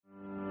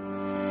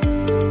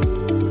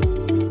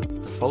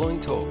The following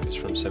talk is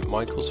from St.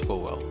 Michael's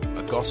Fulwell,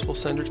 a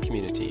gospel-centered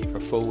community for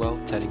Fulwell,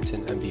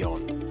 Teddington and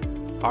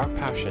beyond. Our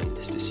passion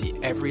is to see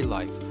every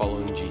life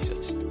following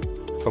Jesus.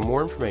 For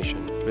more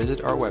information,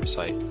 visit our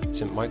website,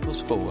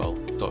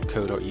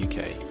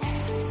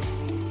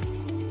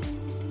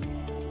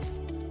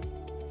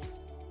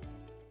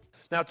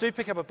 stmichaelsfulwell.co.uk. Now, do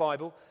pick up a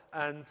Bible,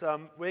 and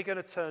we're going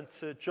to turn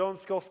to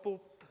John's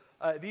Gospel.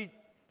 If you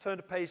turn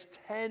to page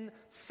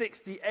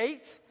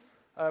 1068,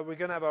 we're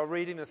going to have our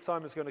reading, and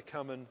Simon's going to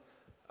come and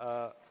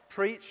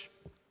preach.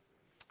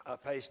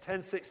 Page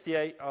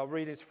 1068, our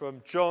reading is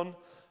from John,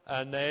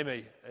 and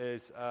Naomi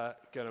is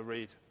going to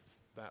read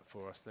that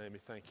for us. Naomi,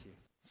 thank you.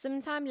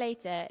 Sometime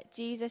later,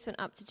 Jesus went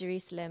up to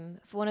Jerusalem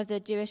for one of the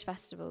Jewish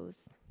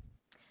festivals.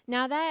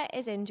 Now there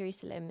is in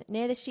Jerusalem,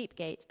 near the sheep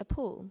gate, a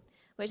pool,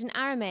 which in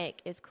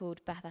Aramaic is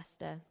called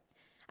Bethesda,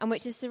 and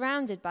which is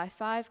surrounded by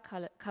 5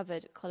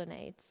 covered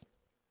colonnades.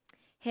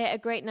 Here a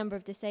great number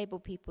of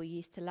disabled people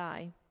used to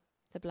lie,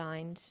 the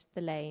blind,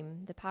 the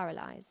lame, the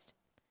paralyzed.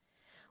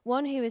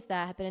 One who was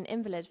there had been an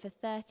invalid for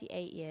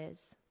 38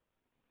 years.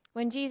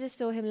 When Jesus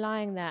saw him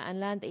lying there and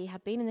learned that he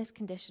had been in this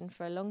condition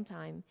for a long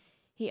time,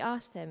 he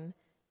asked him,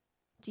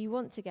 "Do you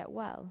want to get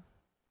well?"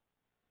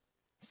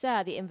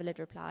 "Sir," the invalid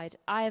replied,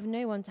 "I have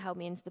no one to help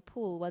me into the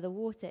pool where the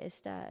water is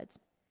stirred.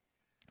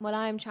 While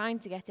I am trying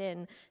to get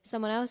in,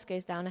 someone else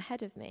goes down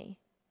ahead of me."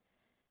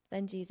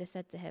 Then Jesus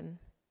said to him,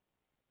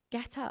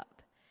 "Get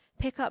up,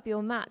 pick up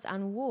your mat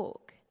and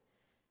walk."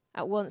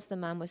 At once the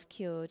man was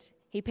cured.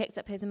 He picked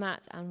up his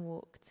mat and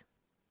walked.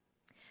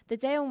 The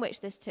day on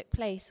which this took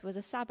place was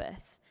a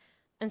Sabbath,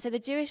 and so the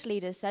Jewish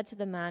leaders said to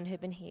the man who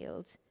had been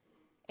healed,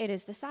 "It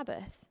is the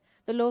Sabbath.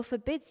 The law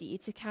forbids you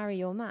to carry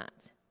your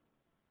mat."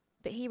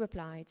 But he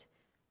replied,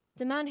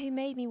 "The man who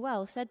made me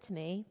well said to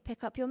me,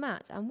 'Pick up your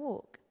mat and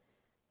walk.'"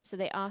 So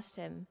they asked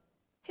him,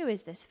 "Who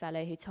is this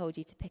fellow who told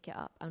you to pick it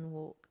up and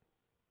walk?"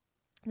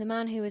 The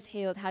man who was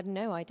healed had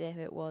no idea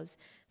who it was,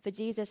 for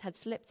Jesus had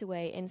slipped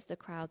away into the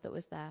crowd that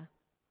was there.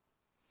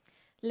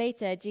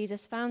 Later,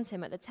 Jesus found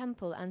him at the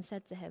temple and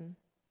said to him,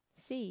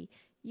 "See,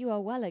 you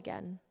are well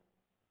again.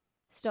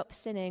 Stop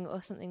sinning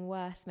or something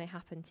worse may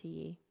happen to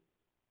you."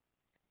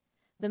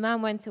 The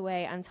man went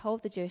away and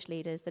told the Jewish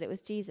leaders that it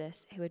was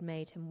Jesus who had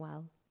made him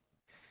well.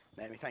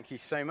 Naomi, thank you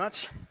so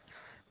much.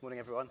 Morning,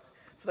 everyone.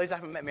 For those who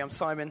haven't met me, I'm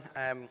Simon,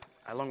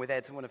 along with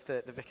Ed, one of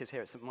the vicars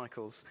here at St.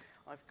 Michael's.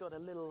 I've got a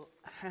little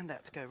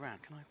handout to go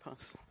around. Can I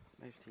pass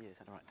those to you? Is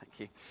that all right? Thank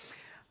you.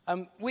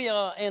 We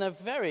are in a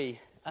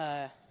very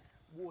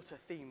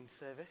water-themed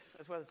service,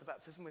 as well as the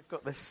baptism. We've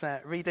got this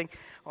reading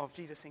of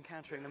Jesus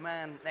encountering the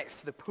man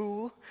next to the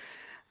pool.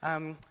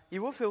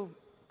 You will feel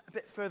a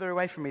bit further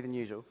away from me than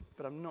usual,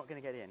 but I'm not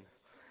going to get in.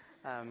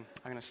 I'm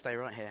going to stay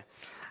right here.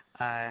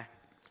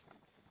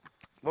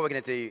 What we're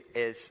going to do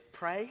is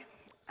pray,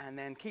 and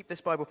then keep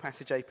this Bible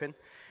passage open,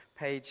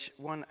 page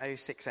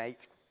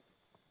 1068,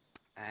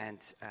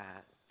 and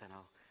then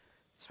I'll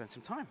spend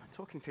some time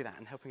talking through that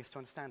and helping us to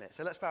understand it.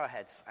 So let's bow our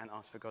heads and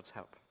ask for God's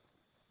help.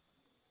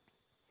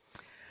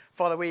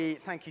 Father, we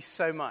thank you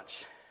so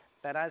much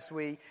that as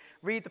we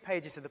read the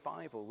pages of the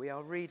Bible, we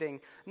are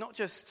reading not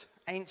just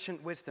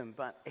ancient wisdom,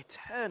 but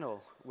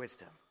eternal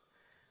wisdom.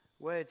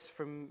 Words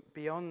from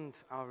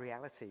beyond our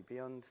reality,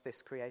 beyond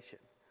this creation.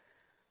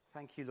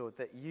 Thank you, Lord,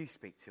 that you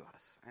speak to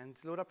us.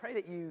 And Lord, I pray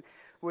that you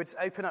would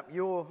open up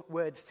your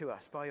words to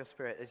us by your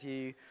Spirit as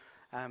you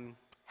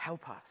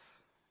help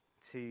us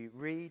to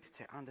read,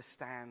 to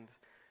understand,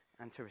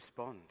 and to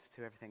respond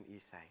to everything that you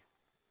say.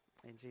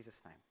 In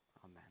Jesus' name,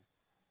 amen.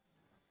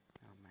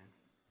 Amen.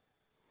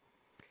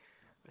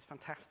 It was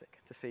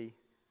fantastic to see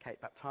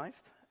Kate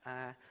baptised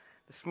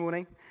this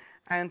morning.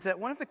 And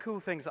one of the cool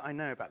things that I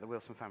know about the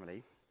Wilson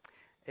family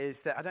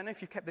is that, I don't know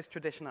if you've kept this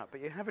tradition up, but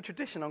you have a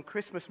tradition on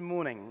Christmas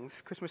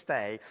mornings, Christmas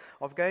Day,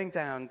 of going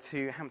down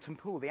to Hampton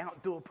Pool, the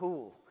outdoor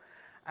pool,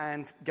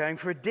 and going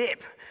for a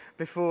dip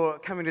before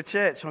coming to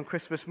church on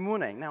Christmas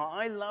morning. Now,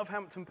 I love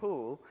Hampton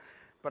Pool,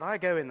 but I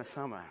go in the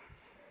summer.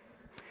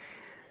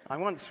 I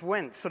once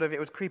went, it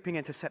was creeping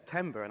into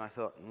September, and I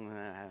thought,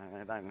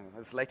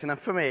 that's late enough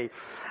for me.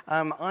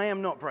 I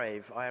am not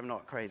brave. I am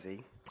not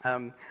crazy.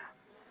 The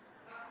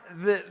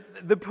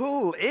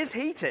pool is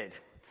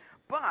heated,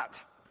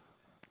 but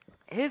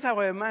here's how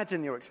I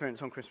imagine your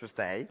experience on Christmas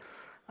Day.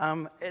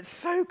 It's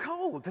so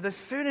cold that as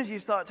soon as you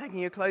start taking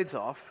your clothes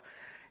off,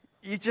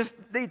 you just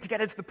need to get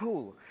into the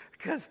pool,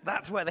 because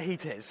that's where the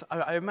heat is.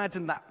 I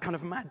imagine that kind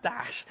of mad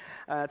dash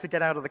to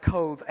get out of the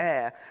cold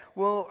air.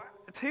 Well,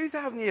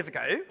 2,000 years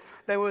ago,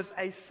 there was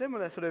a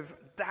similar sort of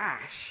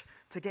dash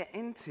to get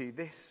into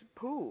this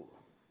pool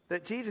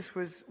that Jesus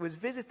was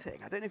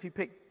visiting. I don't know if you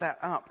picked that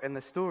up in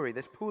the story,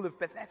 this pool of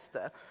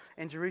Bethesda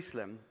in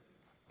Jerusalem.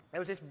 There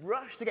was this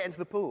rush to get into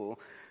the pool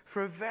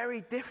for a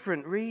very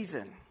different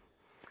reason.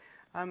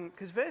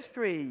 Because verse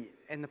 3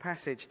 in the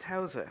passage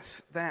tells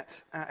us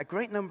that a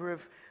great number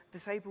of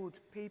disabled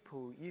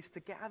people used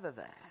to gather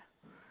there.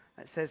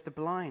 It says the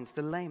blind,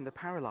 the lame, the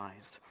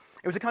paralyzed.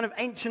 It was a kind of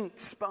ancient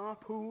spa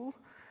pool.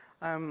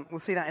 We'll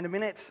see that in a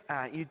minute.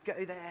 You'd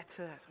go there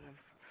to sort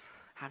of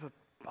have a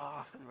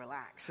bath and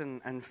relax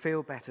and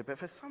feel better. But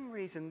for some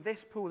reason,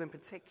 this pool in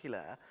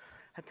particular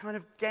had kind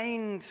of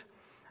gained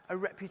a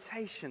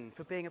reputation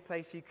for being a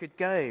place you could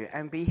go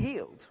and be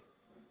healed.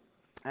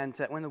 And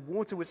when the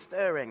water was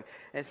stirring,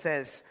 it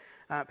says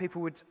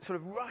people would sort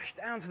of rush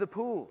down to the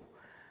pool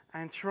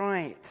and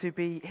try to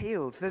be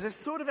healed. There's a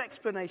sort of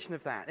explanation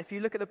of that. If you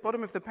look at the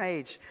bottom of the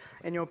page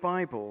in your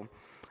Bible,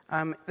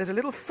 there's a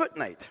little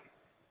footnote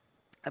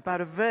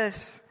about a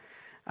verse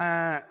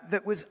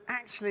that was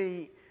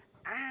actually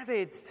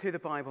added to the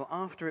Bible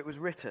after it was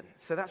written.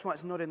 So that's why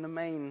it's not in the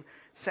main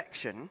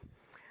section.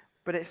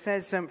 But it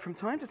says, from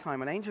time to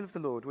time, an angel of the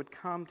Lord would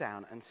come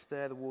down and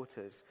stir the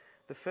waters.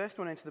 The first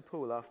one into the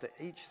pool after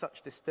each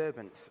such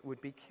disturbance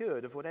would be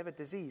cured of whatever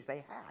disease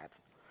they had.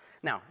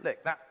 Now,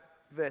 look, that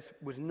verse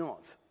was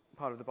not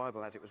part of the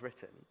Bible as it was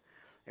written.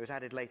 It was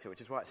added later,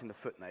 which is why it's in the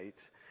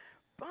footnote.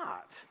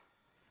 But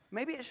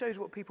maybe it shows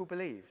what people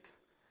believed.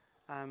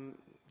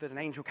 That an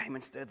angel came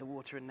and stirred the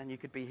water and then you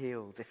could be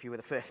healed if you were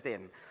the first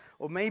in.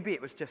 Or maybe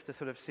it was just a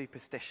sort of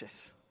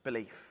superstitious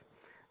belief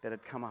that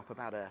had come up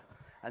about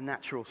a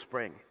natural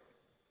spring.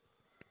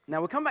 Now,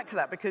 we'll come back to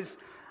that because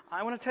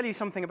I want to tell you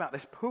something about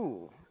this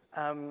pool,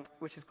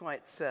 which is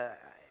quite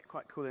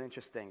cool and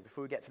interesting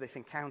before we get to this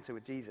encounter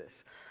with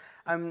Jesus.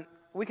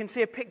 We can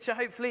see a picture,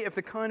 hopefully, of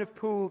the kind of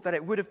pool that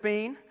it would have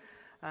been.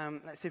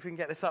 Let's see if we can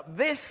get this up.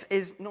 This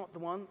is not the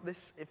one.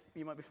 This, if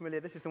you might be familiar,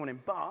 this is the one in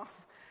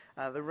Bath,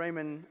 the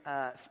Roman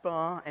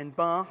spa in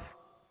Bath.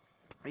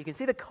 You can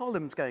see the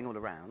columns going all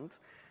around.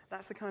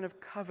 That's the kind of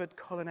covered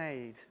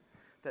colonnade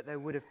that there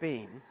would have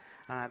been.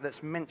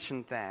 That's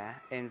mentioned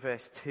there in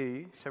verse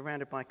 2,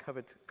 surrounded by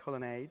covered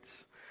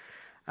colonnades.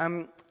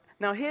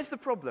 Now, here's the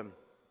problem.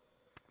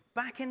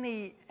 Back in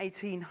the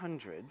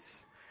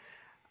 1800s,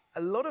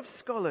 a lot of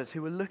scholars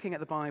who were looking at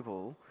the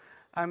Bible,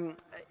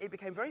 it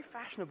became very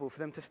fashionable for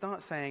them to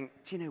start saying,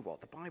 do you know what,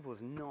 the Bible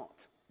is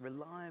not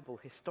reliable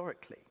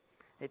historically.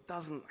 It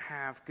doesn't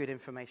have good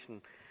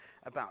information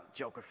about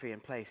geography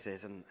and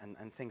places and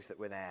things that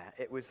were there.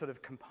 It was sort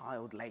of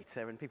compiled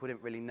later and people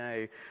didn't really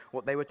know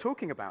what they were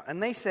talking about.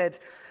 And they said,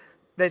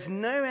 there's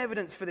no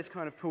evidence for this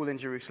kind of pool in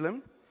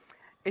Jerusalem,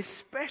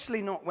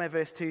 especially not where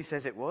verse 2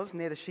 says it was,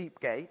 near the sheep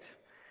gate.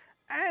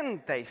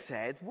 And they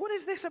said, what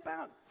is this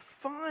about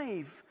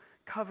 5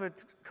 covered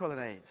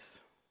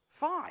colonnades?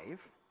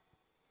 5?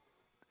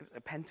 A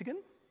pentagon?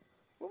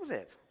 What was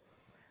it?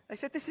 They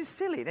said, this is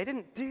silly. They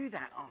didn't do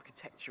that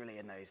architecturally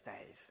in those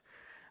days.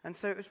 And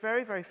so it was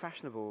very, very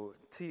fashionable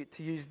to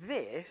use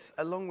this,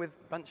 along with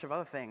a bunch of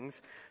other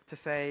things, to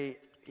say,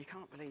 you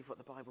can't believe what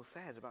the Bible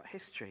says about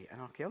history and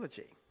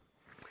archaeology.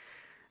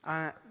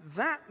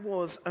 That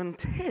was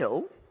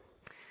until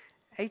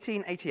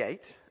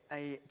 1888,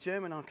 a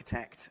German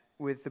architect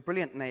with the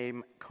brilliant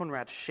name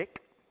Konrad Schick.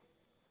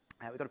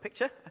 We've got a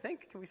picture, I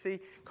think. Can we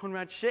see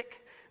Konrad Schick,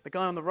 the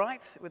guy on the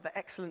right with the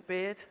excellent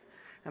beard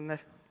and the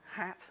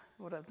hat?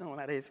 I don't know what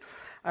that is.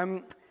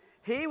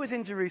 He was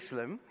in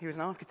Jerusalem. He was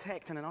an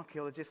architect and an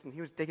archaeologist, and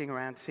he was digging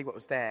around to see what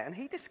was there. And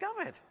he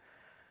discovered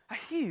a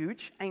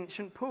huge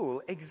ancient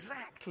pool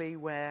exactly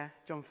where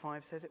John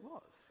 5 says it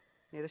was,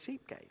 near the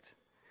sheep gate.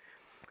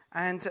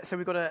 And so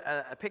we've got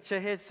a picture.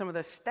 Here's some of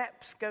the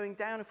steps going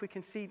down, if we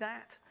can see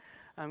that.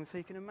 So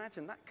you can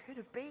imagine that could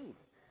have been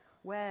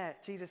where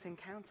Jesus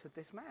encountered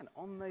this man,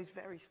 on those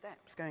very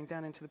steps going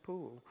down into the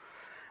pool.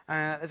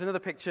 There's another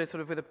picture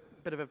sort of with a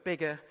bit of a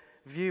bigger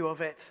view of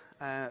it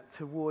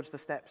towards the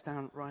steps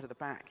down right at the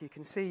back. You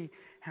can see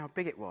how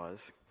big it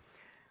was.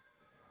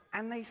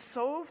 And they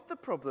solved the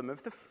problem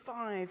of the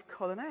 5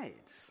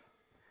 colonnades.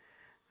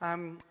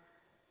 You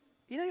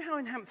know how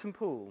in Hampton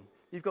Pool,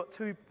 you've got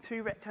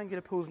two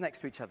rectangular pools next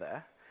to each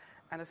other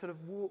and a sort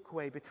of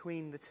walkway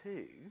between the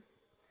two?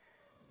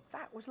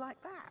 That was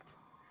like that.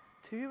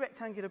 2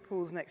 rectangular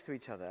pools next to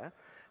each other.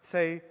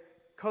 So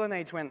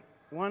colonnades went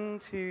 1,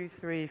 2,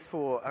 3,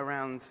 4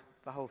 around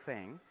the whole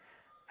thing.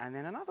 And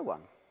then another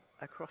one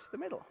across the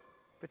middle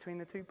between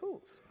the 2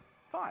 pools.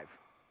 5.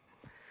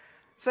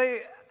 So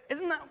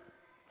isn't that...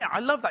 Yeah, I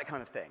love that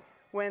kind of thing.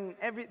 When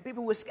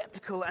people were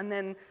skeptical and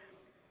then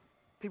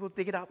people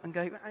dig it up and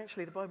go,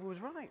 actually, the Bible was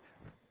right.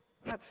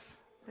 That's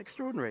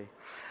extraordinary.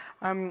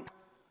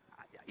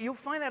 You'll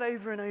find that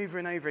over and over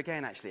and over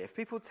again, actually. If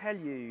people tell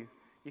you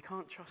you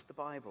can't trust the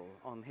Bible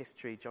on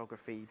history,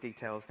 geography,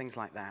 details, things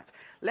like that,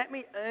 let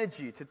me urge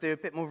you to do a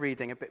bit more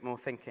reading, a bit more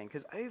thinking,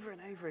 because over and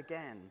over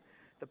again,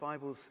 the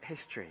Bible's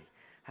history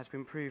has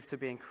been proved to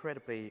be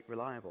incredibly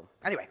reliable.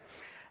 Anyway,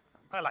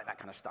 I like that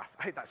kind of stuff.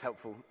 I hope that's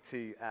helpful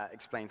to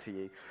explain to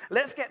you.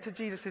 Let's get to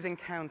Jesus'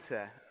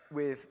 encounter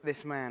with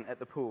this man at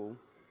the pool.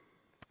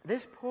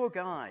 This poor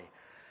guy,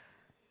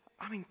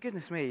 I mean,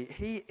 goodness me,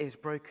 he is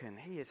broken.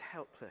 He is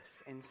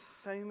helpless in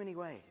so many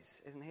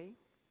ways, isn't he?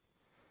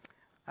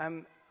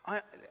 On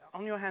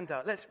your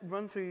handout, let's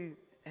run through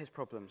his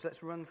problems.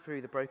 Let's run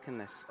through the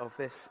brokenness of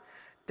this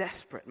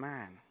desperate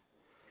man.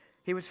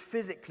 He was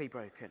physically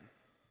broken.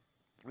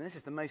 I mean, this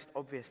is the most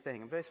obvious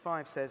thing. And verse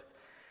 5 says,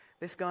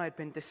 this guy had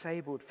been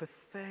disabled for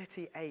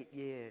 38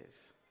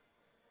 years.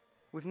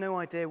 We've no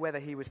idea whether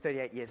he was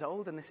 38 years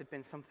old and this had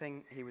been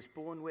something he was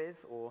born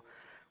with, or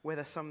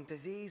whether some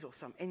disease or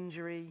some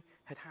injury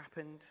had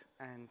happened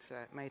and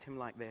made him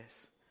like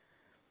this.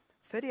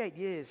 38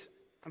 years,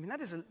 I mean,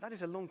 that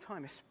is a long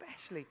time,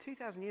 especially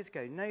 2,000 years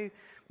ago. No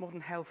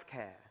modern health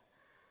care.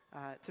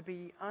 To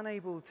be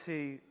unable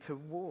to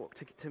walk,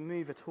 to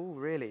move at all,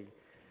 really,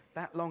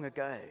 that long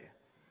ago.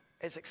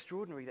 It's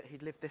extraordinary that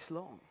he'd lived this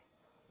long.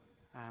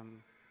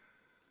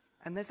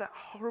 And there's that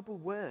horrible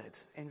word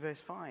in verse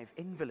 5,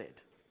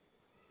 invalid.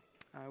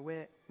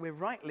 We're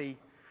rightly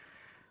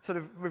sort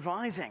of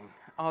revising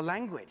our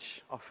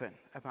language often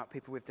about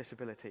people with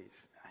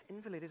disabilities.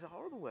 Invalid is a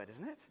horrible word,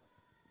 isn't it?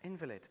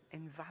 Invalid,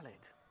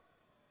 invalid.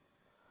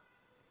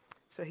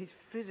 So he's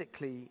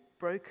physically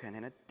broken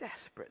in a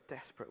desperate,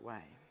 desperate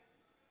way.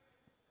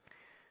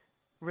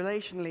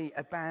 Relationally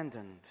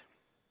abandoned.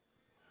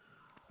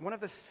 One of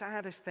the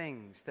saddest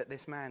things that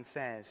this man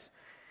says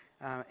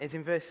is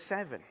in verse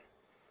 7.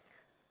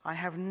 I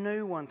have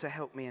no one to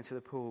help me into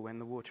the pool when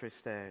the water is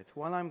stirred.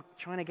 While I'm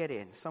trying to get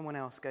in, someone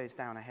else goes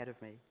down ahead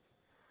of me.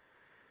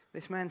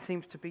 This man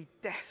seems to be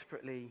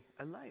desperately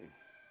alone.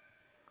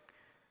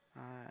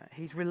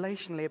 He's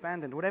relationally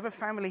abandoned. Whatever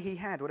family he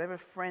had, whatever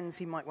friends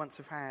he might once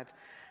have had,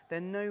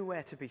 they're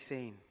nowhere to be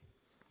seen.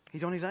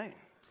 He's on his own.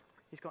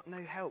 He's got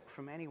no help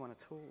from anyone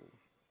at all.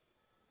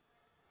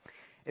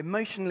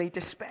 Emotionally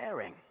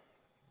despairing.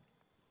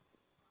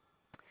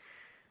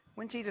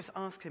 When Jesus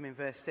asks him in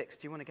verse 6,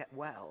 do you want to get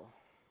well?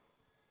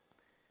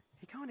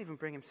 He can't even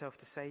bring himself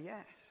to say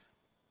yes.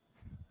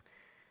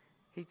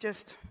 He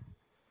just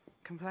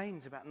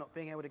complains about not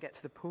being able to get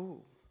to the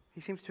pool.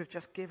 He seems to have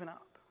just given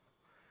up.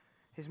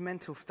 His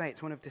mental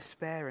state's one of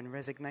despair and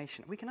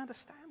resignation. We can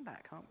understand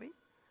that, can't we?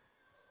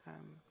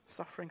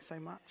 Suffering so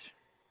much.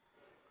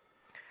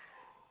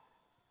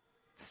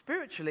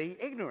 Spiritually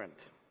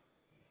ignorant.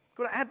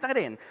 Got to add that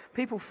in.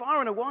 People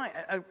far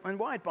and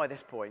wide by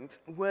this point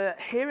were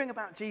hearing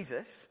about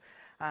Jesus,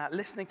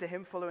 listening to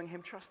him, following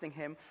him, trusting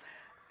him.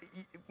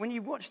 When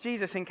you watch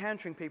Jesus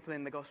encountering people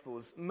in the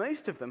Gospels,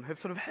 most of them have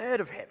sort of heard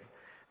of him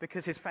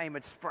because his fame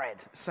had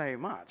spread so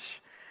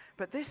much.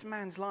 But this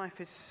man's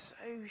life is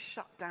so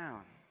shut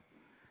down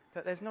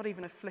that there's not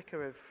even a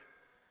flicker of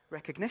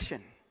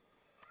recognition.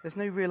 There's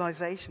no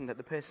realization that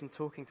the person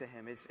talking to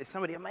him is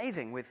somebody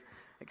amazing with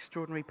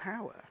extraordinary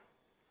power.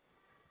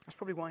 That's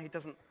probably why he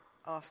doesn't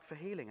ask for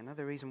healing,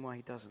 another reason why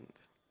he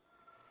doesn't.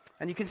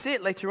 And you can see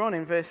it later on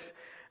in verse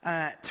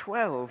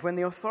 12 when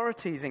the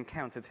authorities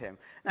encountered him.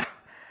 Now,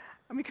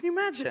 I mean, can you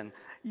imagine?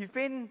 You've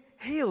been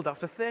healed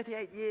after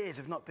 38 years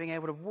of not being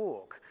able to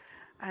walk,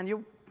 and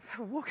you're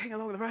walking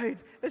along the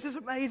road. This is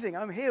amazing,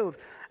 I'm healed.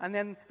 And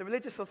then the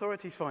religious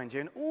authorities find you,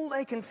 and all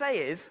they can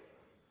say is,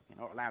 you're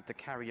not allowed to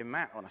carry your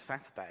mat on a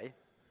Saturday.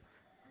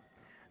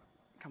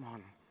 Come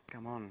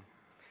on.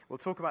 We'll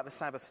talk about the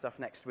Sabbath stuff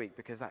next week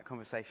because that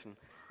conversation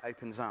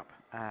opens up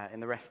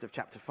in the rest of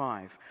chapter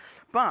 5.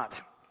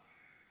 But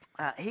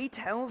he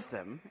tells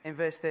them in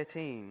verse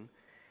 13,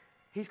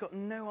 he's got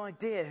no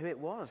idea who it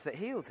was that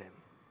healed him.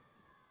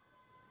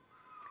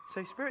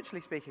 So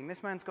spiritually speaking,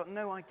 this man's got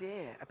no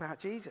idea about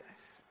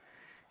Jesus.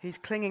 He's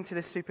clinging to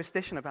this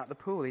superstition about the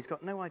pool. He's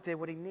got no idea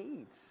what he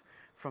needs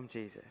from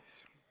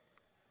Jesus.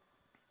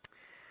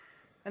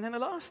 And then the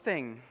last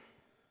thing,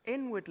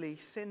 inwardly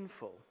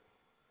sinful.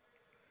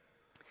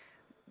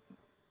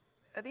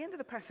 At the end of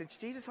the passage,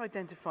 Jesus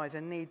identifies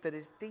a need that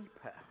is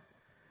deeper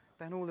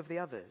than all of the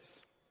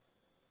others.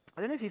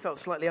 I don't know if you felt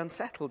slightly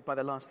unsettled by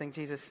the last thing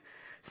Jesus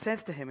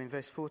says to him in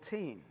verse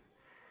 14.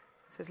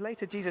 It says,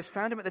 later Jesus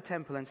found him at the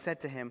temple and said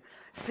to him,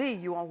 see,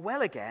 you are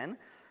well again.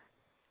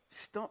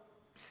 Stop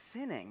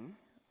sinning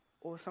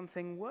or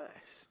something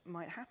worse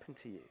might happen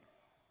to you.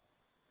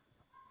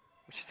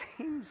 Which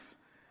seems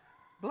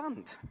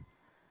blunt.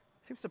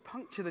 Seems to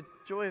puncture the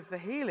joy of the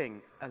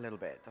healing a little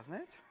bit, doesn't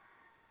it?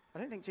 I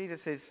don't think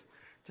Jesus is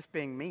just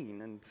being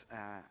mean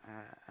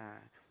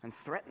and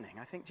threatening.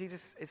 I think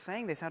Jesus is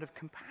saying this out of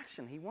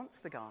compassion. He wants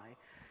the guy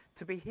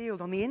to be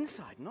healed on the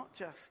inside, not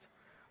just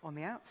on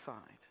the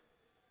outside.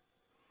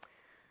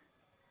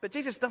 But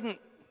Jesus doesn't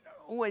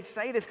always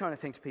say this kind of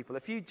thing to people.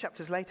 A few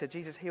chapters later,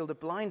 Jesus healed a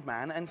blind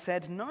man and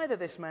said, neither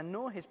this man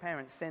nor his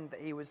parents sinned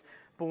that he was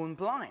born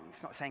blind.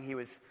 It's not saying he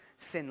was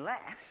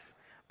sinless,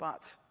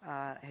 but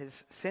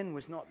his sin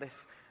was not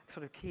this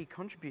sort of key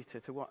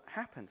contributor to what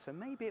happened. So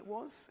maybe it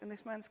was in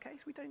this man's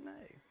case, we don't know.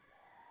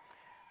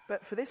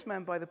 But for this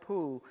man by the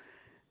pool,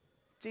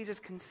 Jesus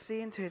can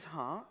see into his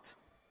heart.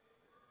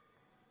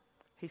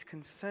 He's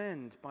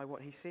concerned by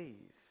what he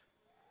sees.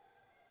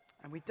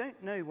 And we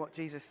don't know what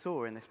Jesus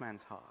saw in this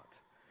man's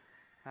heart.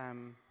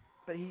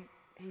 But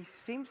he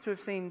seems to have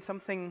seen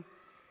something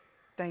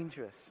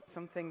dangerous,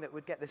 something that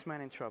would get this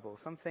man in trouble,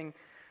 something,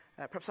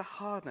 perhaps a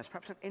hardness,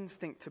 perhaps an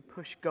instinct to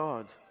push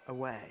God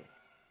away,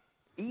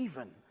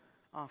 even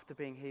after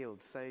being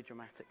healed so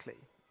dramatically.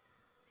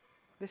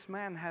 This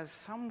man has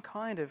some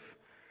kind of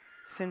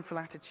sinful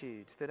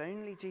attitude that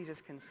only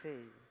Jesus can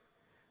see,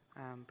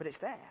 but it's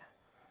there,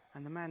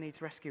 and the man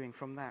needs rescuing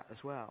from that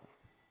as well.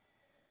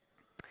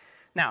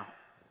 Now,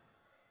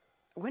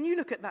 when you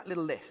look at that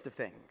little list of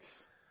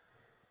things,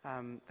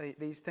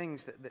 these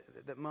things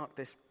that mark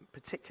this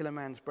particular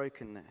man's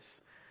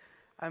brokenness,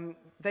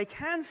 they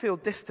can feel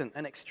distant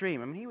and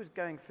extreme. I mean, he was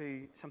going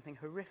through something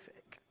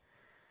horrific,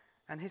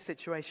 and his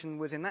situation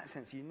was in that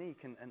sense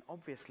unique and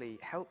obviously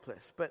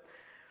helpless. But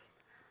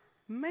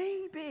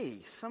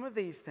maybe some of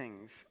these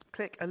things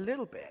click a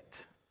little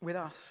bit with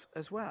us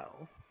as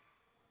well.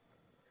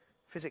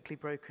 Physically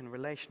broken,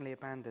 relationally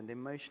abandoned,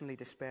 emotionally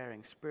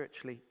despairing,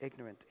 spiritually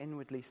ignorant,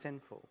 inwardly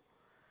sinful.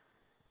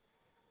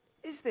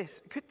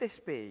 Could this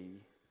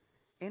be,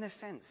 in a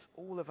sense,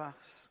 all of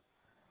us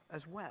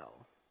as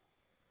well?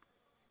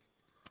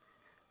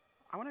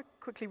 I want to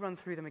quickly run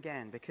through them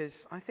again,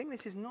 because I think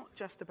this is not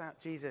just about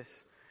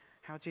Jesus,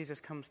 how Jesus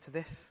comes to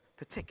this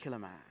particular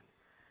man.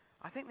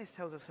 I think this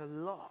tells us a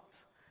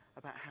lot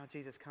about how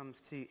Jesus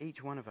comes to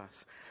each one of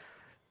us.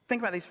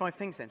 Think about these 5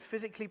 things then.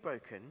 Physically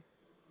broken.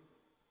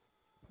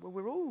 Well,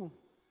 we're all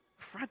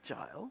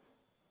fragile.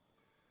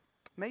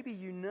 Maybe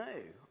you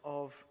know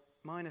of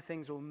minor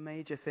things or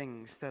major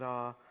things that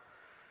are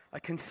a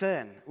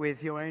concern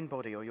with your own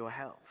body or your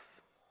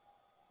health.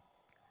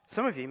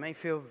 Some of you may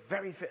feel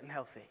very fit and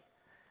healthy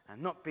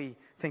and not be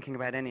thinking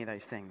about any of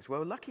those things.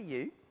 Well, lucky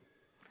you.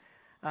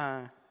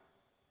 Dare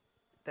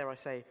I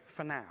say,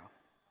 for now.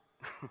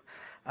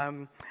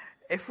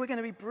 If we're going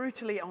to be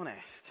brutally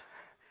honest,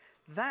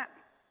 that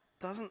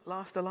doesn't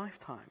last a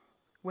lifetime.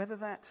 Whether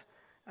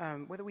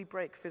we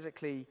break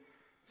physically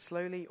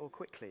slowly or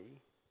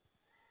quickly,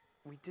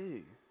 we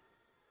do.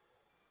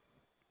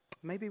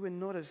 Maybe we're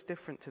not as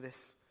different to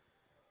this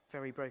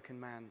very broken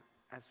man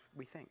as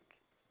we think.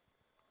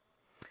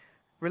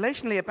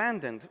 Relationally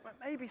abandoned.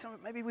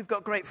 Maybe we've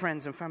got great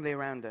friends and family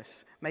around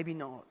us. Maybe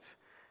not.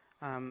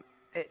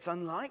 It's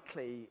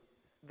unlikely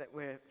that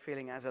we're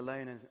feeling as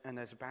alone and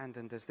as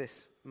abandoned as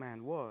this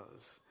man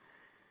was.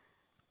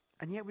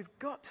 And yet we've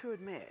got to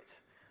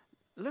admit,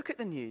 look at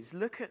the news,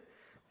 look at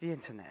the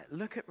internet,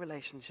 look at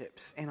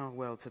relationships in our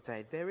world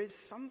today. There is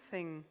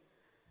something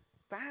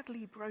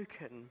badly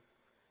broken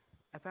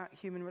about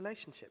human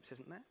relationships,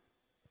 isn't there?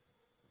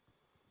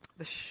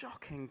 The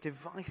shocking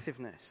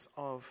divisiveness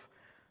of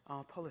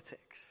our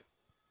politics,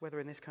 whether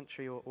in this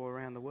country or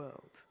around the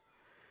world.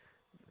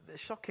 The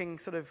shocking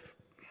sort of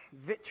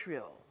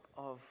vitriol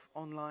of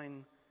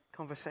online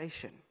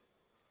conversation.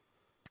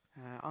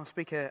 Our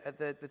speaker at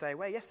the day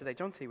away yesterday,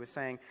 John T, was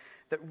saying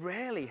that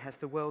rarely has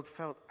the world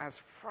felt as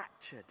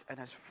fractured and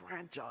as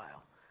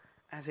fragile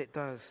as it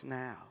does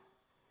now.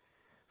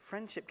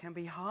 Friendship can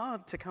be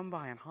hard to come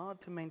by and hard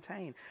to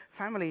maintain.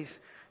 Families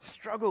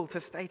struggle to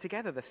stay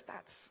together. The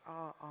stats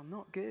are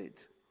not good.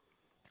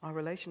 Our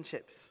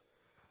relationships,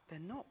 they're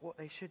not what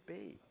they should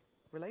be.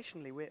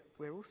 Relationally,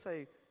 we're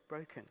also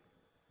broken.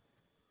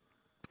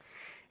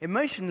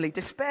 Emotionally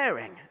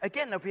despairing.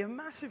 Again, there'll be a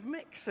massive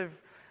mix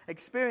of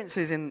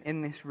experiences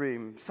in this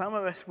room. Some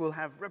of us will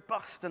have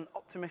robust and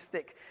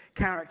optimistic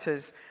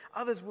characters.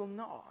 Others will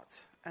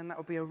not. And that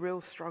will be a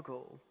real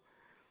struggle.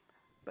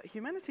 But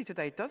humanity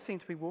today does seem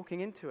to be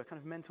walking into a kind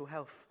of mental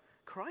health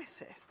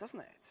crisis,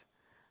 doesn't it?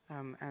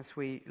 As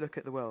we look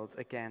at the world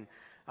again.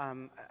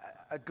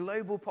 A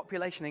global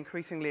population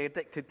increasingly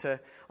addicted to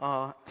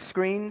our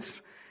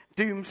screens.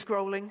 Doom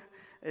scrolling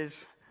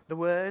is the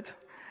word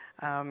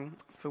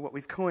for what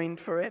we've coined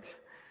for it.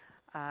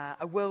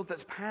 A world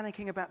that's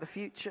panicking about the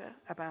future,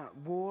 about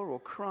war or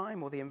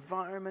crime or the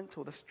environment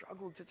or the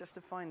struggle to just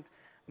to find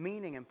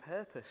meaning and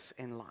purpose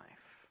in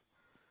life.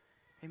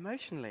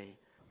 Emotionally,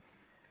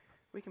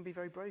 we can be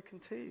very broken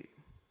too.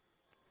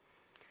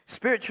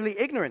 Spiritually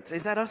ignorant,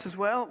 is that us as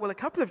well? Well, a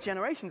couple of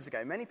generations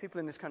ago, many people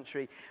in this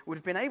country would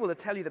have been able to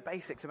tell you the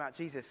basics about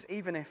Jesus,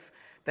 even if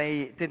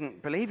they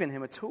didn't believe in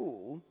him at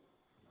all.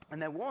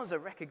 And there was a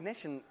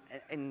recognition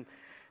in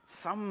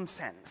some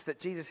sense that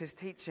Jesus'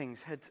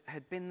 teachings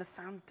had been the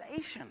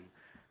foundation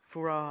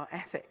for our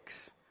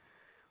ethics.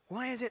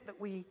 Why is it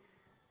that we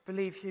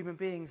believe human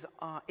beings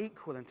are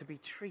equal and to be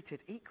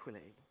treated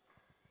equally?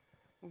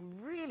 We'll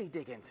really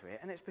dig into it,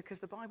 and it's because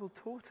the Bible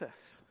taught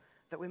us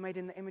that we're made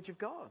in the image of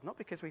God, not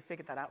because we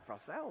figured that out for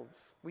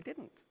ourselves. We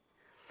didn't.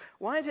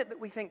 Why is it that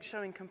we think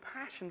showing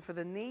compassion for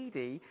the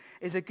needy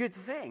is a good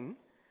thing?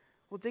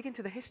 We'll dig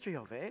into the history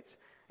of it.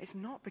 It's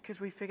not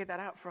because we figured that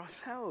out for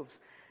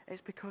ourselves.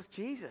 It's because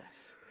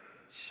Jesus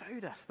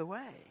showed us the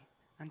way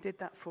and did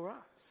that for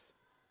us.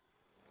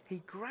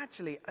 He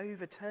gradually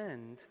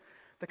overturned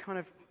the kind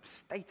of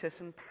status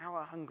and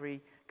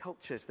power-hungry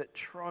cultures that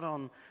trod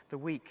on the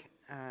weak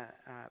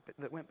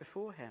that went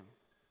before him.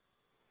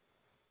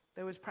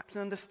 There was perhaps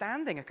an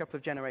understanding a couple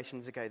of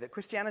generations ago that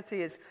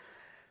Christianity is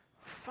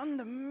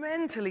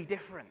fundamentally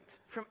different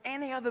from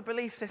any other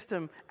belief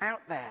system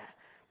out there,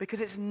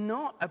 because it's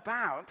not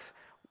about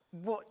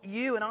what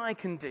you and I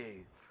can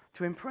do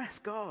to impress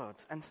God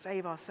and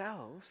save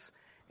ourselves.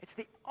 It's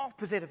the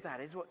opposite of that.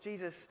 It's what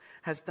Jesus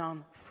has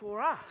done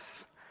for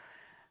us.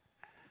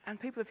 And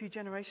people a few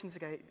generations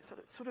ago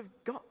sort of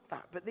got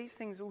that, but these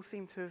things all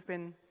seem to have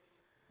been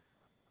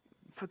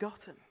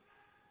forgotten.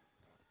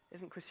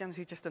 Isn't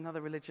Christianity just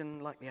another religion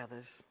like the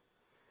others?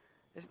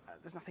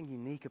 There's nothing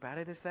unique about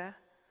it, is there?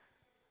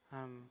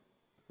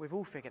 We've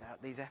all figured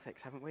out these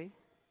ethics, haven't we?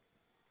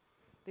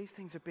 These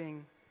things are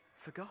being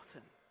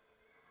forgotten.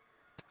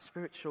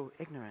 Spiritual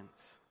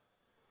ignorance.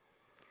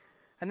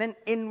 And then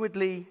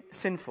inwardly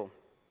sinful.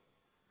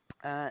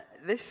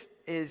 This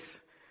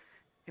is,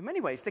 in many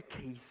ways, the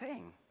key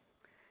thing.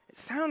 It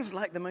sounds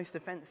like the most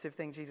offensive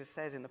thing Jesus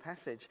says in the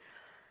passage,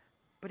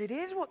 but it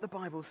is what the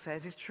Bible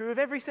says is true of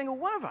every single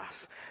one of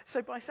us.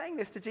 So by saying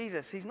this to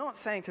Jesus, he's not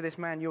saying to this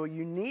man, you're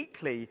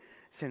uniquely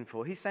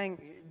sinful. He's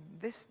saying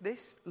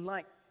this,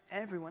 like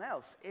everyone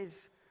else,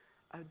 is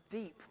a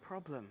deep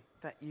problem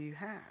that you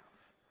have.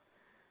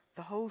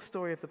 The whole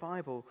story of the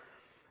Bible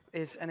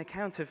is an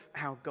account of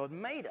how God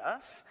made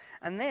us,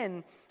 and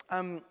then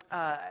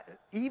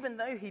even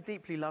though he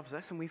deeply loves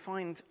us and we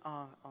find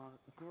our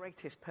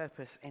greatest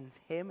purpose in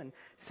him and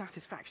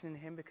satisfaction in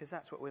him because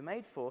that's what we're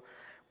made for,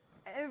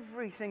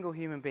 every single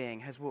human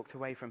being has walked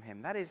away from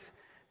him. That is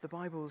the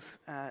Bible's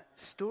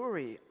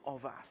story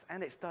of us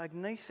and its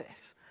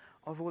diagnosis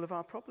of all of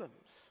our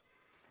problems.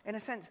 In a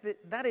sense,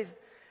 that is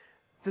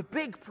the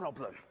big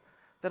problem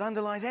that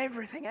underlies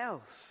everything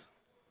else.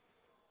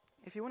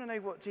 If you want to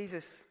know what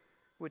Jesus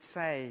would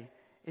say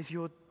is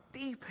your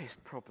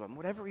deepest problem,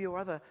 whatever your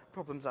other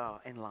problems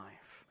are in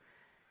life,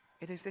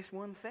 it is this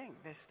one thing,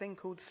 this thing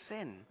called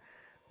sin,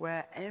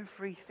 where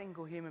every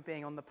single human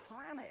being on the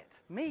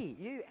planet, me,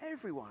 you,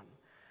 everyone,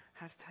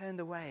 has turned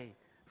away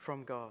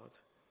from God.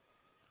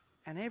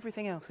 And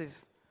everything else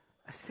is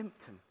a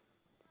symptom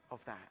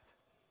of that.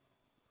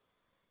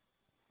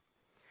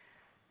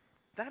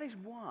 That is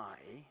why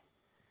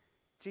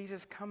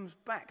Jesus comes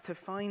back to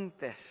find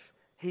this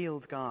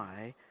healed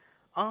guy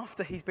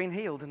after he's been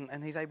healed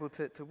and he's able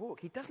to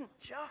walk. He doesn't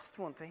just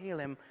want to heal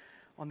him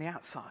on the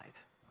outside.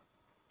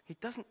 He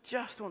doesn't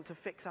just want to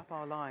fix up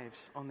our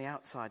lives on the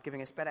outside,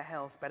 giving us better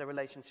health, better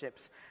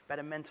relationships,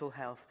 better mental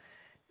health.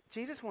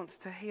 Jesus wants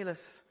to heal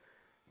us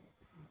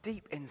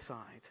deep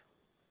inside.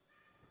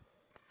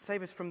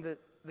 Save us from the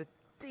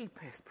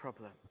deepest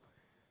problem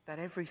that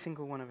every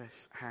single one of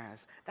us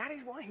has. That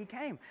is why he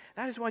came.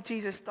 That is why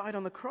Jesus died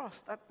on the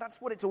cross.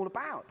 That's what it's all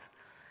about.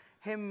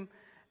 Him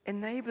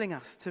enabling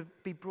us to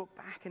be brought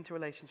back into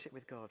relationship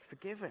with God,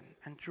 forgiven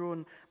and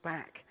drawn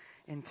back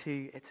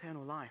into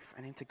eternal life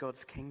and into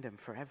God's kingdom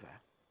forever.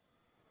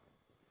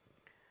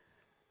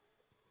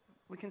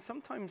 We can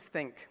sometimes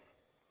think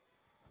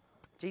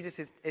Jesus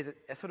is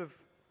a sort of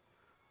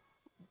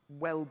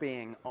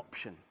well-being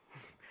option.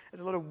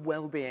 There's a lot of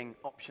well-being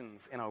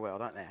options in our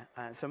world, aren't there?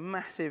 It's a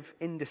massive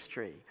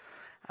industry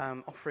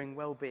offering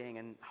well-being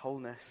and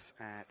wholeness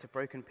to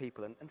broken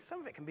people, and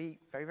some of it can be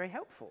very, very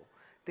helpful,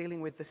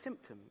 dealing with the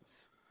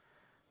symptoms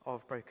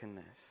of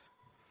brokenness.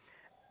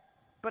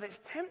 But it's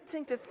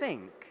tempting to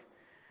think,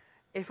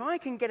 if I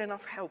can get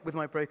enough help with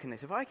my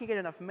brokenness, if I can get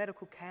enough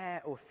medical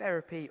care or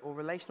therapy or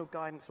relational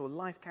guidance or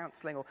life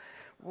counseling or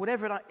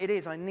whatever it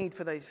is I need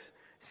for those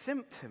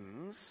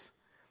symptoms,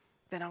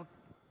 then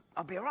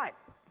I'll be all right.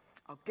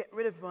 I'll get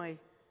rid of my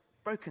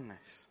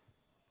brokenness.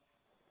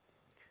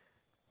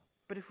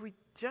 But if we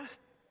just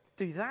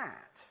do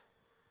that,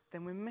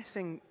 then we're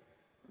missing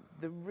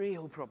the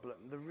real problem,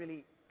 the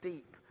really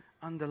deep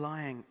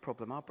underlying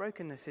problem. Our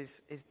brokenness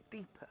is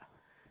deeper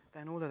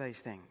than all of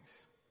those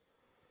things.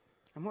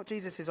 And what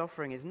Jesus is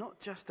offering is not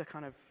just a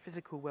kind of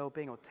physical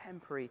well-being or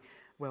temporary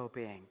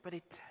well-being, but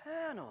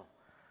eternal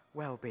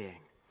well-being.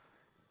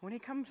 When he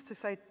comes to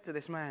say to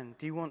this man,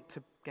 do you want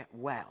to get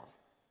well?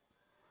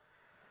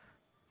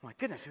 My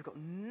goodness, we've got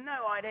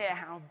no idea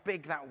how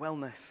big that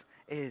wellness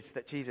is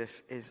that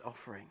Jesus is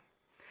offering.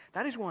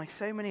 That is why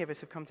so many of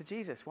us have come to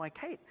Jesus, why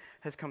Kate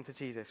has come to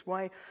Jesus,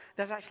 why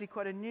there's actually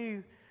quite a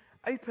new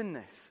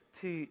openness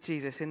to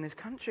Jesus in this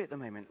country at the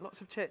moment.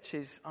 Lots of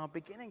churches are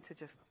beginning to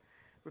just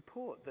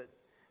report that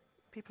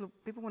people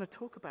want to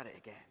talk about it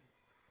again.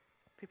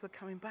 People are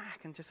coming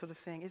back and just sort of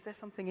saying, is there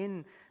something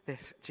in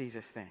this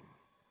Jesus thing?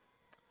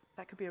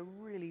 That could be a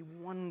really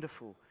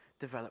wonderful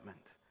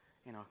development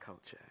in our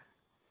culture.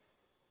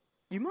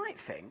 You might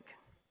think,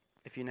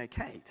 if you know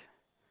Kate,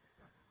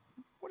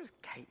 what does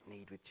Kate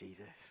need with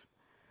Jesus?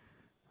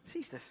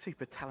 She's the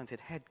super talented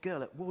head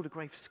girl at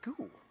Waldegrave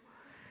School.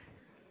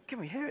 Can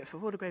we hear it for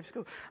Waldegrave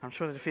School? I'm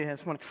sure there's a few here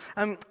this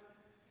morning.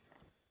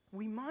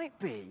 We might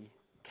be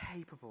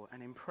capable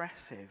and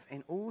impressive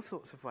in all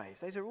sorts of ways.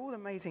 Those are all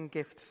amazing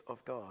gifts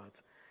of God.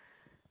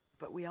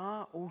 But we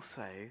are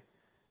also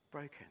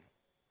broken.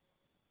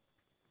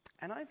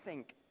 And I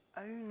think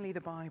only the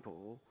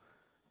Bible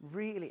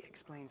really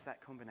explains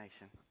that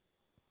combination.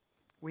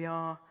 We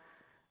are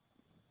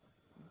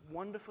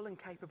wonderful and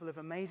capable of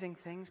amazing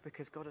things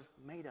because God has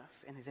made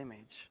us in his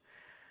image.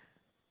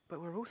 But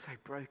we're also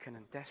broken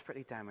and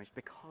desperately damaged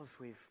because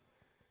we've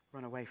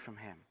run away from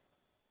him.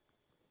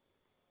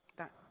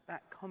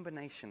 That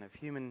combination of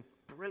human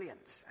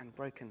brilliance and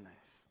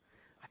brokenness,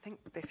 I think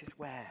this is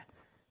where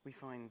we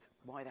find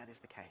why that is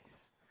the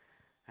case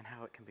and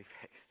how it can be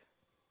fixed.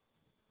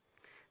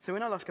 So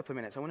in our last couple of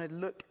minutes, I want to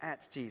look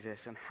at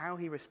Jesus and how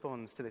he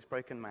responds to this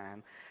broken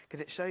man,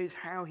 because it shows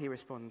how he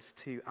responds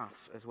to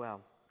us as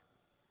well.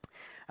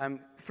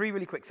 Three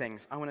really quick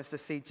things. I want us to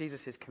see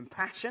Jesus'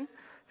 compassion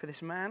for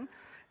this man,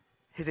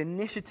 his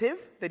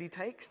initiative that he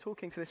takes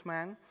talking to this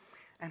man,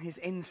 and his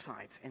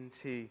insight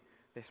into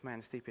this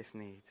man's deepest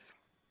needs.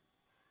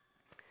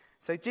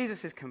 So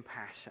Jesus'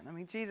 compassion. I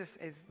mean, Jesus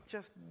is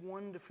just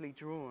wonderfully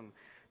drawn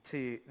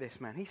to this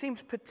man. He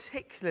seems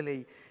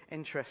particularly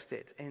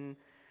interested in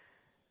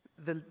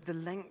the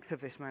length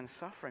of this man's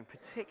suffering,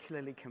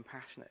 particularly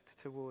compassionate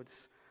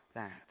towards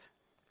that.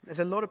 There's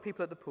a lot of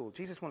people at the pool.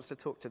 Jesus wants to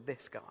talk to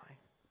this guy.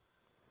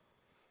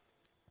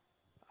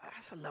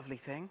 That's a lovely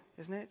thing,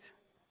 isn't it?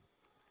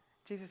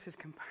 Jesus'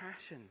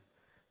 compassion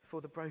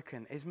for the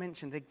broken is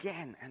mentioned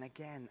again and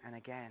again and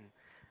again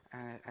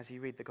as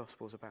you read the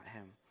Gospels about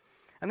him.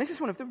 And this is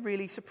one of the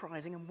really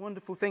surprising and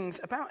wonderful things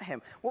about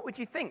him. What would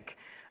you think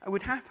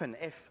would happen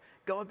if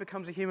God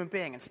becomes a human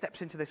being and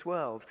steps into this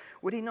world?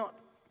 Would he not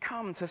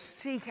come to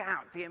seek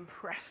out the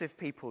impressive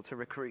people to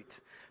recruit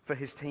for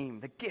his team,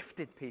 the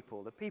gifted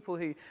people, the people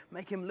who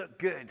make him look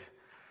good?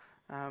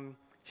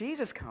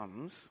 Jesus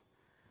comes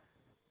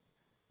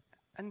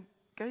and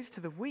goes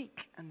to the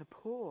weak and the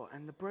poor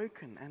and the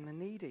broken and the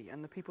needy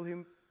and the people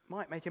who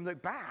might make him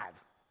look bad.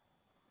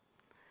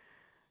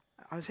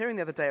 I was hearing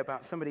the other day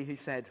about somebody who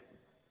said,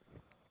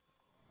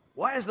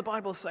 "Why is the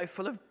Bible so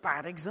full of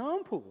bad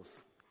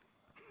examples?"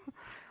 I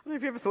don't know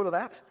if you ever thought of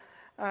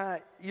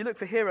that. You look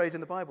for heroes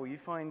in the Bible, you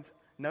find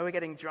Noah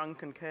getting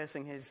drunk and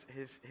cursing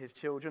his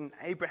children,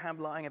 Abraham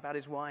lying about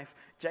his wife,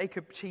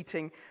 Jacob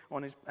cheating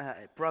on his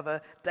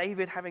brother,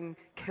 David having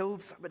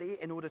killed somebody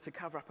in order to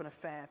cover up an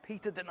affair,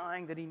 Peter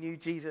denying that he knew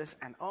Jesus,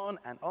 and on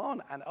and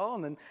on and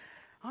on. And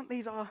aren't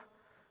these our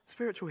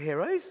spiritual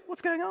heroes?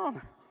 What's going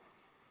on?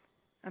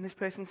 And this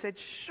person said,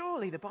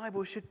 surely the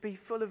Bible should be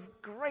full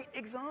of great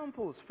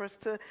examples for us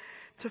to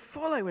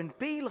follow and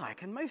be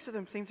like, and most of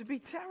them seem to be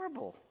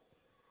terrible.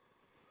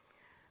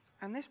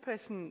 And this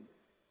person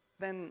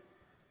then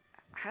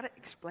had it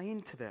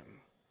explained to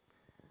them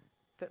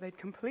that they'd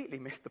completely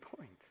missed the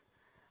point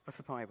of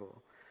the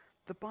Bible.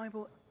 The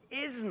Bible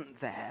isn't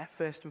there,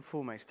 first and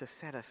foremost, to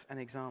set us an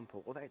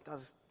example, although it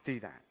does do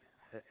that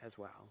as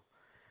well.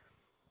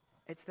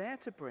 It's there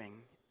to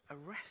bring a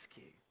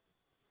rescue.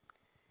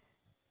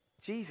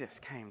 Jesus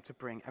came to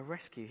bring a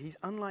rescue. He's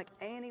unlike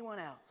anyone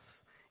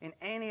else in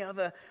any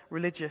other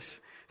religious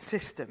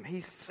system.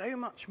 He's so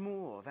much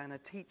more than a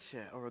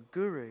teacher or a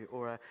guru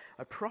or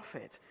a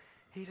prophet.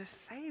 He's a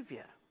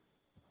savior.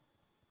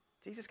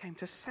 Jesus came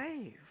to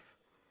save.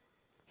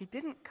 He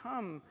didn't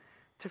come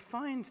to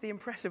find the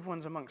impressive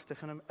ones amongst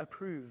us and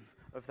approve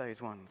of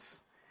those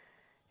ones.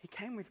 He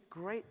came with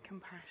great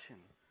compassion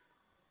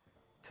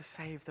to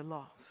save the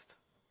lost.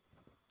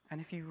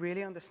 And if you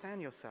really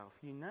understand yourself,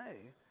 you know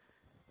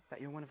that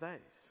you're one of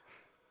those.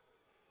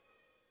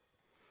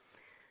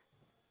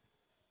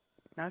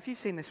 Now, if you've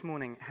seen this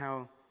morning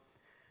how,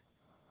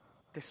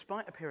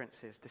 despite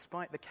appearances,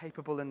 despite the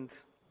capable and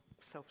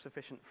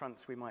self-sufficient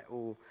fronts we might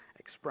all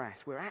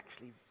express, we're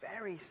actually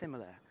very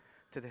similar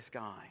to this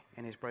guy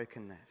in his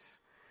brokenness,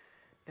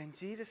 then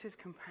Jesus'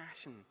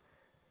 compassion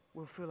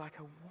will feel like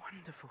a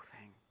wonderful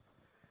thing,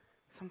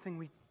 something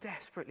we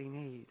desperately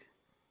need.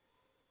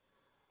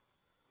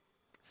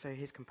 So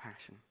his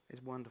compassion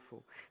is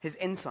wonderful. His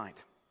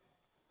insight.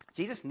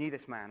 Jesus knew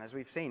this man, as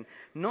we've seen,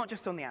 not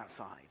just on the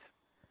outside,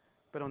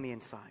 but on the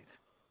inside.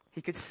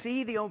 He could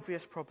see the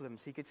obvious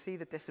problems. He could see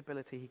the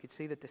disability. He could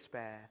see the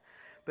despair.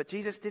 But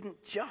Jesus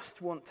didn't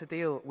just want to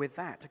deal with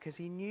that because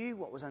he knew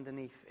what was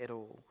underneath it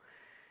all.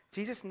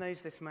 Jesus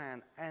knows this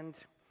man,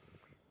 and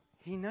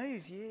he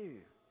knows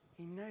you.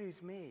 He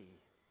knows me.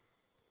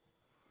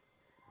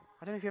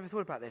 I don't know if you ever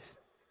thought about this.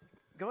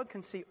 God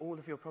can see all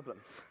of your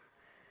problems.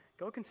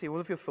 God can see all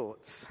of your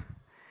thoughts.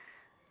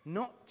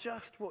 Not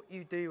just what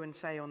you do and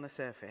say on the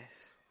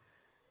surface,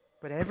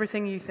 but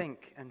everything you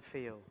think and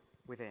feel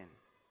within.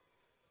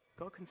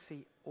 God can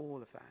see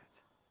all of that.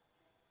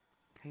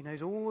 He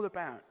knows all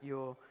about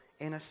your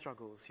inner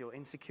struggles, your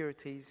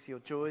insecurities, your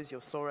joys,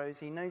 your sorrows.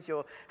 He knows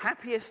your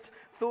happiest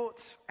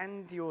thoughts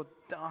and your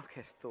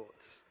darkest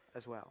thoughts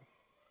as well.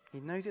 He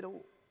knows it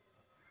all.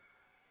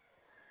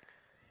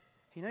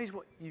 He knows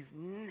what you've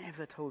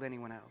never told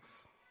anyone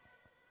else.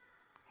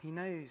 He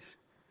knows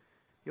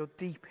your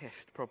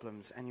deepest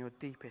problems and your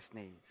deepest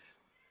needs.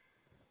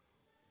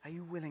 Are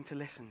you willing to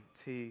listen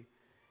to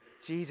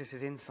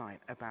Jesus' insight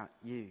about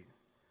you?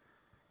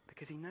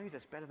 Because he knows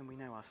us better than we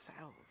know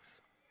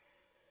ourselves.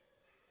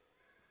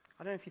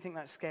 I don't know if you think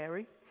that's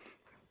scary.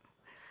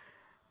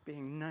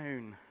 Being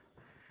known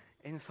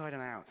inside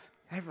and out.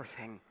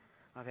 Everything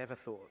I've ever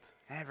thought.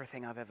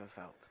 Everything I've ever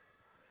felt.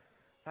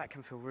 That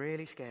can feel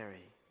really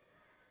scary.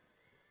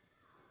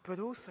 But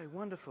also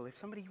wonderful if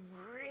somebody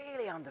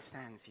really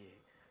understands you.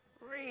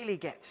 Really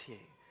gets you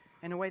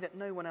in a way that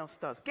no one else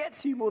does.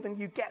 Gets you more than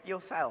you get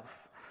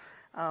yourself.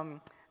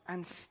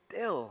 And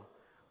still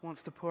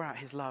wants to pour out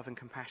his love and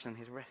compassion and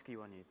his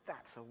rescue on you.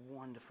 That's a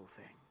wonderful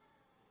thing.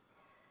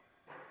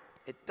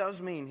 It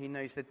does mean he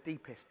knows the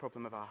deepest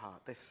problem of our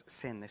heart, this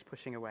sin, this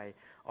pushing away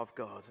of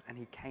God, and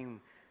he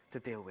came to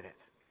deal with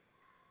it.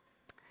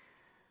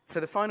 So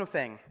the final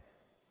thing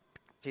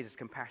Jesus'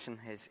 compassion,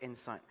 his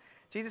insight,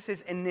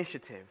 Jesus'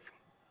 initiative.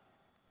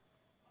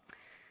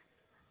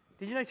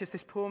 Did you notice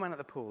this poor man at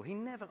the pool? He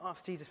never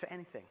asked Jesus for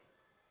anything.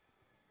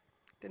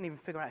 Didn't even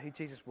figure out who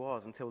Jesus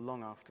was until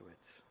long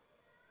afterwards.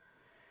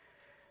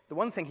 The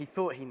one thing he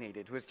thought he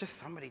needed was just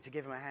somebody to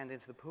give him a hand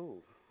into the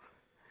pool.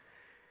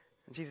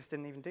 And Jesus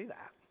didn't even do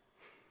that.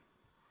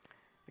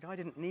 The guy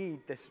didn't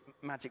need this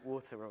magic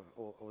water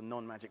or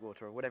non-magic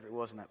water or whatever it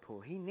was in that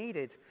pool. He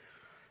needed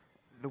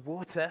the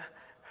water,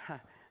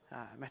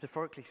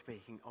 metaphorically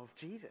speaking, of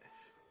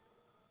Jesus.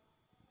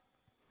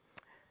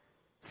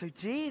 So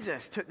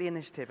Jesus took the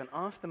initiative and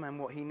asked the man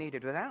what he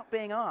needed without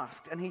being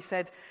asked. And he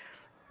said,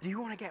 "Do you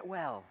want to get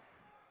well?"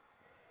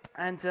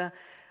 And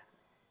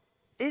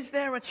is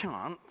there a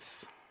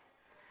chance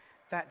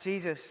that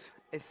Jesus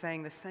is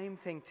saying the same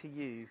thing to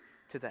you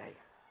today?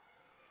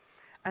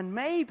 And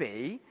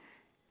maybe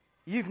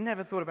you've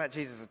never thought about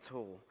Jesus at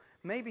all.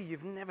 Maybe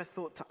you've never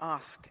thought to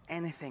ask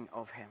anything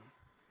of him.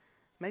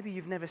 Maybe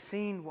you've never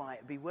seen why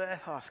it'd be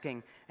worth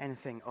asking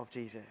anything of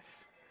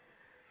Jesus.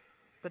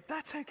 But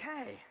that's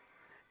okay,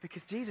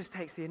 because Jesus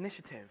takes the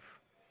initiative.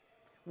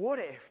 What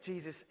if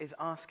Jesus is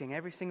asking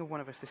every single one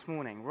of us this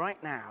morning,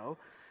 right now,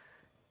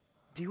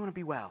 do you want to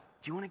be well?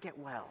 Do you want to get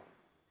well?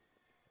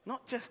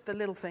 Not just the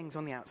little things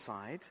on the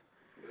outside.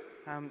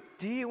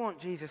 Do you want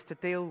Jesus to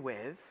deal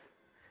with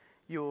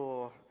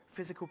your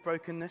physical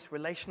brokenness,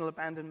 relational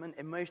abandonment,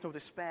 emotional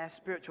despair,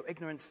 spiritual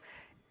ignorance,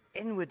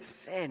 inward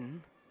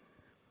sin?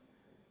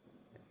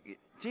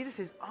 Jesus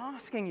is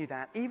asking you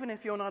that, even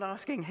if you're not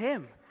asking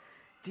him.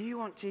 Do you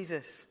want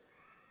Jesus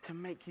to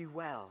make you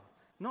well?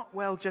 Not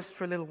well just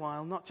for a little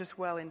while, not just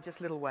well in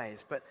just little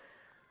ways, but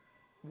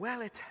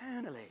well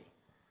eternally,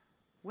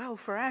 well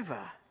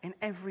forever in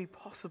every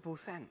possible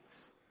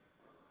sense.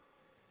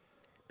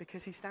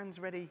 Because he stands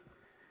ready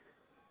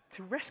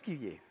to rescue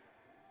you.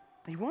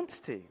 He wants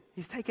to.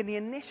 He's taken the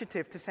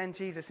initiative to send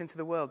Jesus into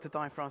the world to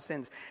die for our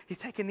sins. He's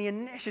taken the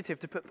initiative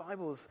to put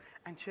Bibles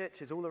and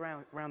churches all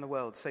around the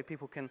world so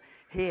people can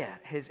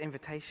hear his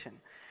invitation.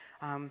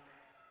 And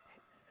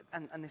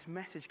this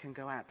message can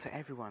go out to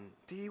everyone.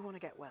 Do you want to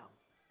get well?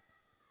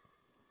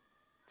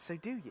 So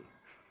do you?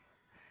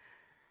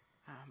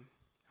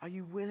 Are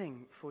you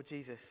willing for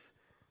Jesus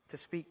to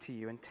speak to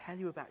you and tell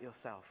you about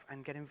yourself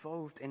and get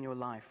involved in your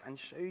life and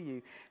show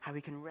you how he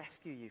can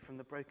rescue you from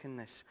the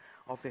brokenness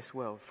of this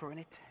world for an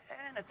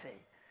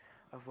eternity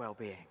of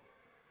well-being?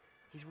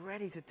 He's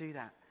ready to do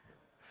that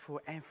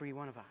for every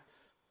one of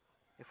us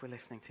if we're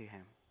listening to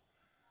him.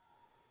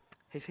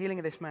 His healing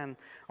of this man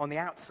on the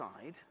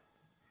outside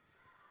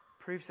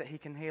proves that he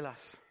can heal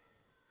us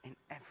in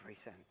every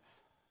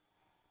sense.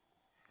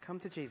 Come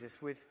to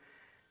Jesus with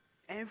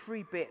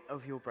every bit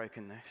of your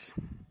brokenness,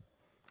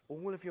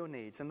 all of your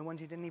needs, and the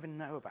ones you didn't even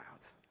know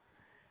about.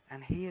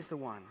 And he is the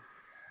one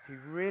who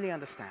really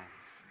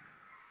understands.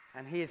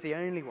 And he is the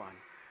only one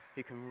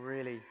who can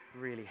really,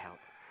 really help.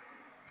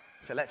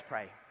 So let's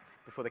pray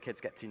before the kids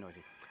get too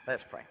noisy.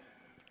 Let's pray.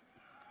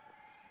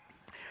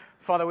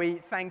 Father, we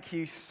thank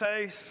you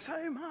so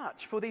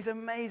much for these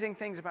amazing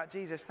things about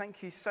Jesus.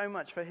 Thank you so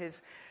much for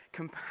his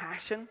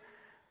compassion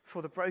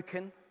for the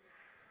broken.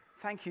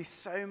 Thank you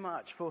so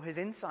much for his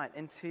insight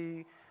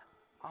into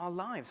our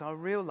lives, our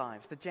real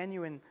lives, the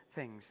genuine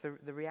things,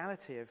 the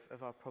reality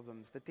of our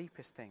problems, the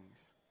deepest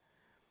things.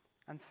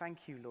 And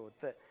thank you, Lord,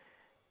 that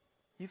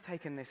you've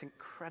taken this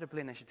incredible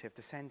initiative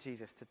to send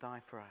Jesus to die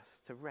for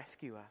us, to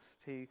rescue us,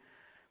 to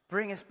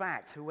bring us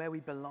back to where we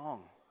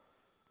belong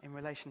in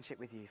relationship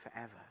with you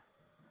forever.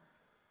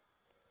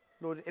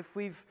 Lord, if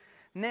we've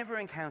never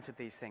encountered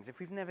these things, if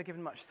we've never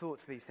given much thought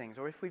to these things,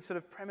 or if we've sort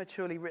of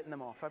prematurely written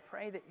them off, I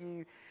pray that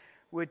you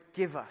would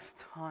give us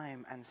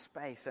time and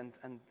space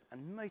and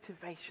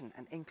motivation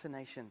and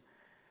inclination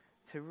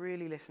to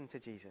really listen to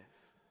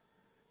Jesus,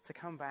 to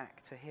come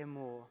back, to hear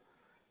more,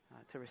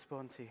 to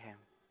respond to him,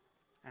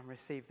 and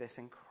receive this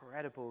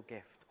incredible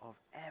gift of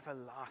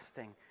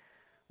everlasting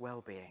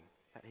well-being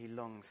that he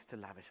longs to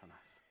lavish on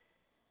us.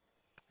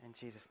 In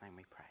Jesus' name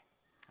we pray.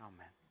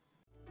 Amen.